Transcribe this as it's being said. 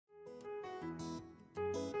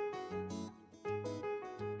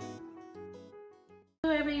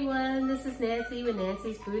everyone, this is Nancy with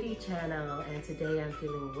Nancy's Foodie Channel, and today I'm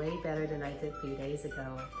feeling way better than I did a few days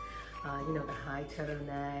ago. You know, the high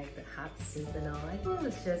turtleneck, the hot soup and all, I think I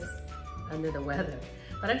was just under the weather.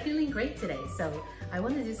 But I'm feeling great today, so I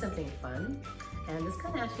want to do something fun. And this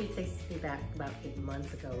kind of actually takes me back about 8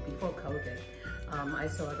 months ago, before COVID. I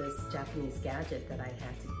saw this Japanese gadget that I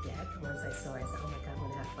had to get. Once I saw it, I said, oh my God, I'm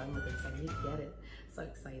gonna have fun with this. I need to get it. So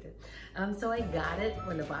excited. So I got it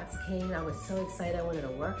when the box came. I was so excited. I wanted to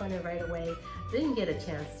work on it right away. Didn't get a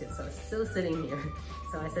chance to, so it's still sitting here.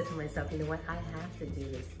 So I said to myself, you know what? I have to do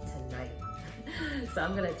this tonight. So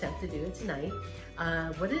I'm gonna attempt to do it tonight.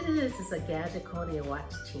 What it is a gadget called the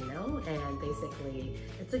Awatachino, and basically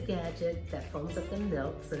it's a gadget that foams up the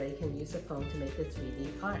milk so they can use the foam to make the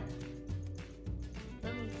 3D art.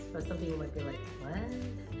 For some people might be like,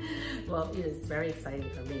 what? Well, it is very exciting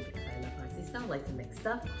for me because I love RC stuff, I like to make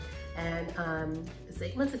stuff. And it's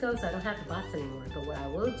 8 months ago, so I don't have the box anymore. But what I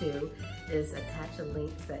will do is attach a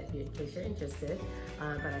link in case you're interested.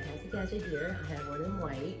 But I have the gadget here. I have one in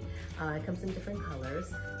white. It comes in different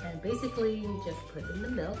colors. And basically, you just put in the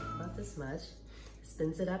milk, not this much,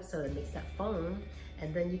 spins it up so it makes that foam.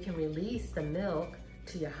 And then you can release the milk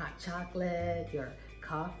to your hot chocolate, your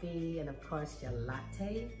coffee, and of course your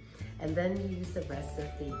latte. And then you use the rest of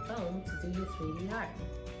the foam to do your 3D art.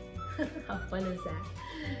 How fun is that?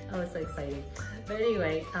 Oh, it's so exciting. But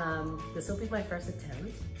anyway, this will be my first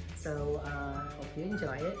attempt. So hope you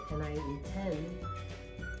enjoy it. And I intend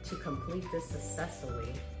to complete this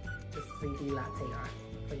successfully, this 3D latte art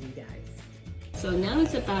for you guys. So now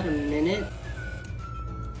it's about a minute.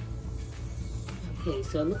 Okay,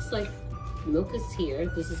 so it looks like milk is here.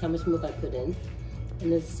 This is how much milk I put in.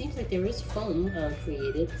 And it seems like there is foam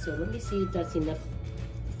created. So let me see if that's enough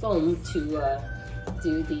foam to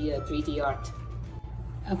do the 3D art.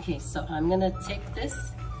 Okay, so I'm gonna take this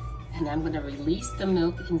and I'm gonna release the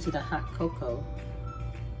milk into the hot cocoa.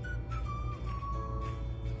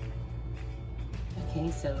 Okay,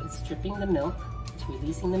 so it's dripping the milk, it's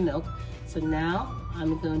releasing the milk. So now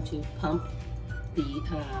I'm going to pump the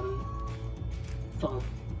foam.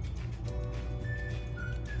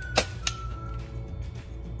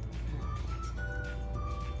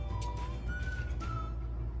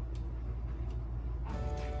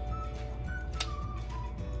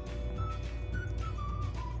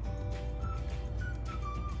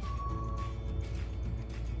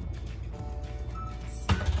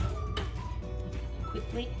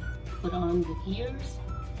 Quickly put on the ears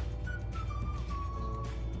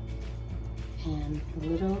and the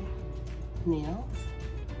little nails,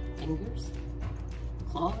 fingers,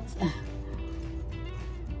 claws.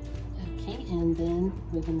 Okay, and then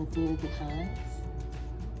we're gonna do the eyes.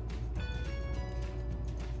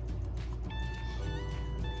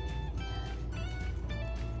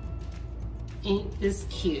 Ain't this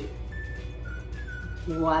cute?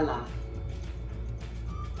 Voila!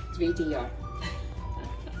 3D art.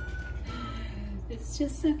 It's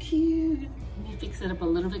just so cute. Let me fix it up a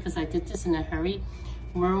little bit because I did this in a hurry,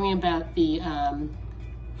 worrying about the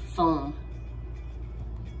foam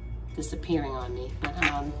disappearing on me. But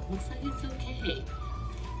looks like it's okay.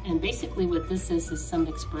 And basically what this is some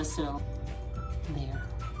espresso there.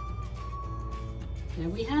 There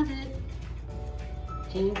we have it.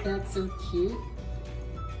 Ain't that so cute?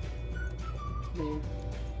 There.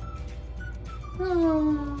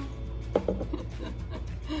 Oh.